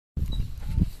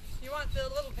You want the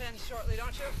little pen shortly,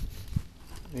 don't you?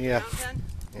 Yeah. Round pen?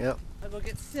 Yep. I'll go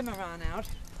get Cimarron out,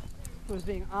 who's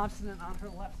being obstinate on her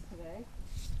left today.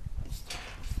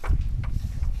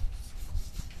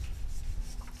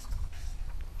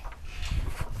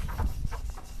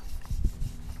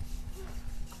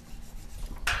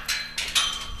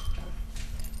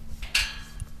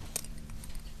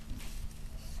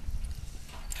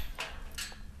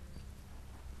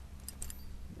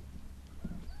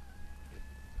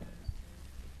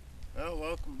 Well,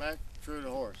 welcome back to True to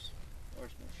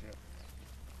Horsemanship.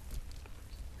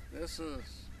 This is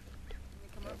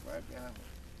right behind me.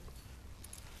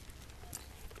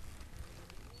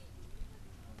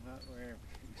 I'm not where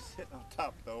he's sitting on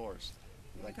top of the horse.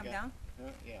 You want to come down?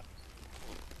 Yeah.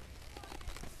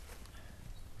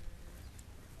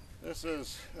 This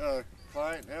is a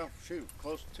client now,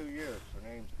 close to 2 years. Her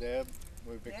name's Deb.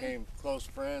 We became close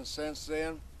friends since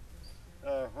then.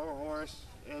 Her horse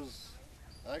is,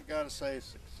 I gotta say, a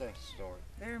success story.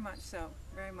 Very much so,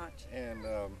 very much. And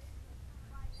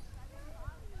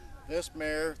this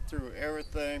mare threw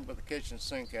everything but the kitchen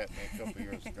sink at me a couple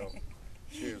years ago.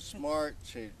 She was smart.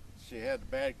 She had the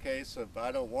bad case of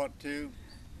I don't want to.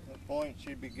 At a point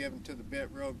she'd be given to the bit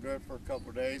real good for a couple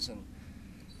of days, and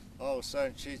all of a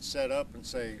sudden she'd set up and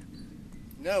say,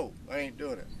 "No, I ain't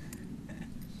doing it."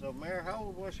 So, Mare, how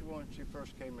old was she when she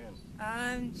first came in?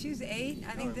 She was 8.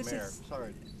 I think this Mare. is.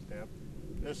 Sorry, Deb.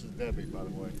 This is Debbie, by the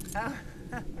way. Oh.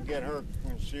 I get her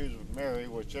confused with Mary,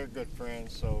 which they're good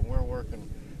friends, so we're working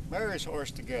Mary's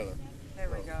horse together. There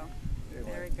we go.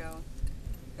 Anyway. There we go.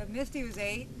 But Misty was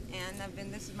 8,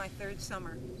 and this is my 3rd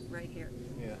summer right here.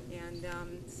 Yeah. And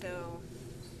so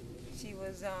she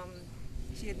was,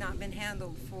 she had not been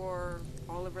handled for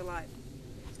all of her life,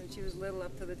 since she was little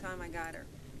up to the time I got her.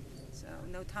 So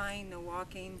no tying, no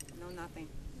walking, no nothing.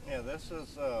 Yeah, this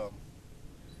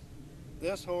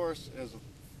horse is a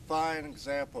fine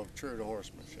example of true to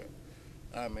horsemanship.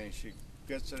 I mean, she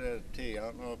gets it at a T. I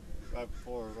don't know if right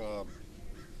before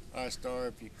I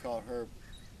started, if you caught her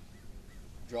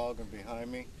jogging behind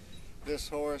me. This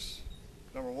horse,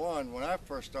 number one, when I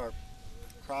first started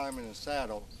climbing the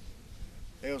saddle,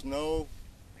 there was no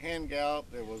hand gallop,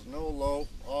 there was no lope,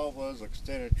 all was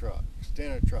extended trot.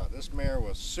 Extended trot. This mare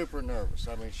was super nervous.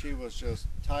 I mean, she was just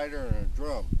tighter than a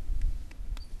drum.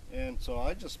 And so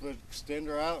I just would extend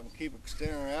her out and keep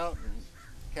extending her out and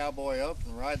cowboy up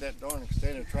and ride that darn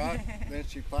extended trot. Then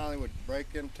she finally would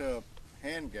break into a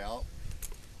hand gallop.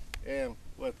 And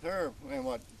with her, and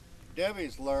what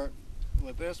Debbie's learned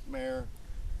with this mare,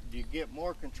 you get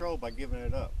more control by giving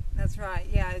it up. That's right.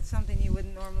 Yeah, it's something you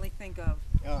wouldn't normally think of.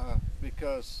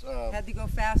 Because had to go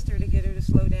faster to get her to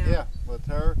slow down. Yeah, with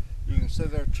her, you can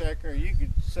sit there check her. You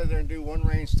could sit there and do one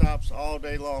range stops all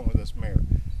day long with this mare.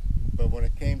 But when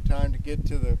it came time to get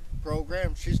to the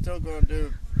program, she's still going to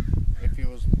do, if you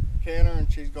was cantering,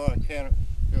 she's going to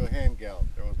do a hand gallop.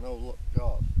 There was no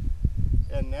jog.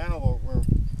 And now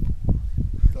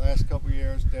the last couple of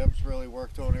years, Deb's really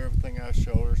worked on everything I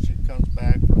showed her. She comes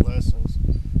back for lessons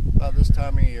about this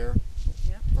time of year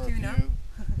for a few.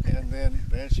 And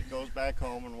then she goes back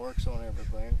home and works on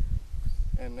everything.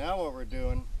 And now what we're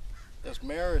doing, this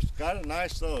mare has got a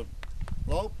nice little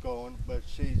lope going, but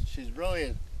she's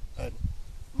really a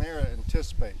mare that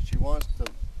anticipates. She wants to,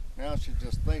 now she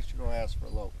just thinks she's going to ask for a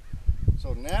lope.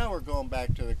 So now we're going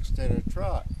back to the extended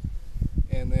trot.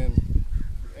 And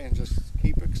just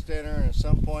keep extending her, and at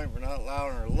some point we're not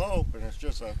allowing her to lope, and it's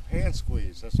just a hand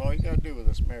squeeze. That's all you got to do with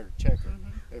this mare to check her.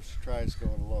 If she tries to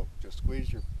go in lope, just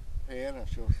squeeze your hand and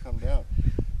she'll come down.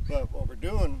 But what we're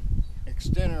doing,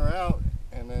 extend her out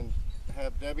and then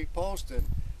have Debbie posted.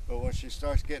 But when she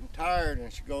starts getting tired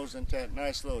and she goes into that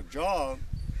nice little jog,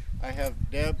 I have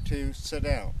Deb to sit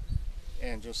down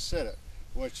and just sit it,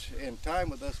 which in time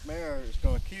with this mare is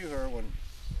going to cue her. When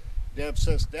Deb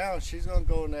sits down, she's going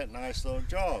to go in that nice little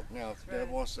jog. Now, if Deb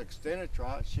wants to extend a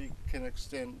trot, she can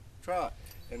extend trot.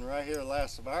 And right here,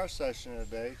 last of our session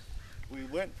today, we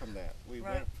went from that. We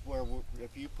went where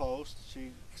if you post,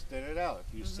 she extended out.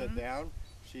 If you sit down,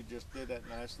 she just did that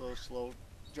nice little slow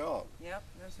jog. Yep,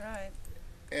 that's right.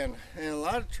 And a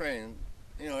lot of training,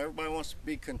 you know, everybody wants to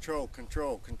be control.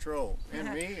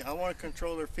 And me, I want to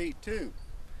control their feet too.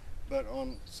 But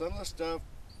on some of the stuff,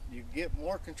 you get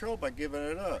more control by giving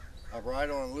it up. I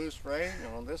ride on a loose rein,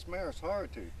 and on this mare, it's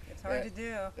hard to. It's hard to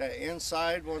do. That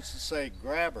inside wants to say,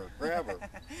 grab her,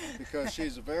 because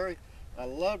she's I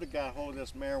love the guy hold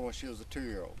this mare when she was a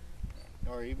 2-year-old,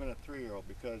 or even a 3-year-old,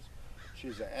 because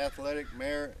she's an athletic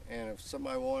mare, and if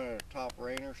somebody wanted a top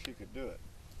reiner, she could do it.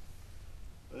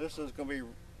 But this is going to be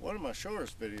one of my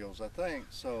shortest videos, I think,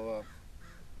 so,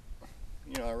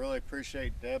 I really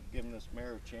appreciate Deb giving this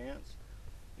mare a chance.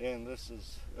 And this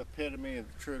is epitome of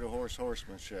true to horse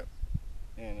horsemanship.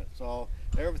 And it's all,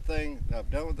 everything I've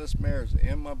done with this mare is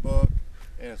in my book,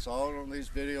 and it's all on these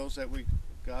videos that we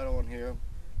got on here.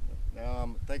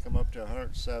 Now I think I'm up to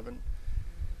 107,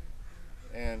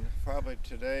 and probably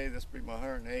today this will be my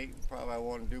 108, and probably I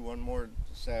want to do one more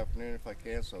this afternoon if I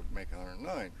can, so I'll make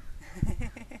 109.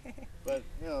 But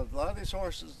a lot of these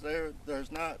horses,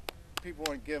 there's not, people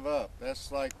want to give up.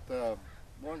 That's like the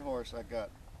one horse I got,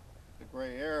 the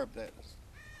Gray Arab, that's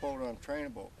quote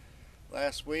untrainable.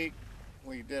 Last week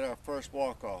we did our first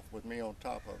walk-off with me on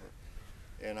top of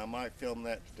her, and I might film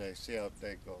that today, see how the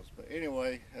day goes. But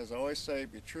anyway, as I always say,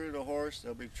 be true to the horse,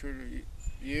 they'll be true to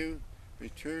you, be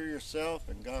true to yourself,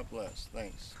 and God bless.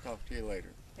 Thanks. Talk to you later.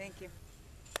 Thank you.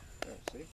 Yeah, see?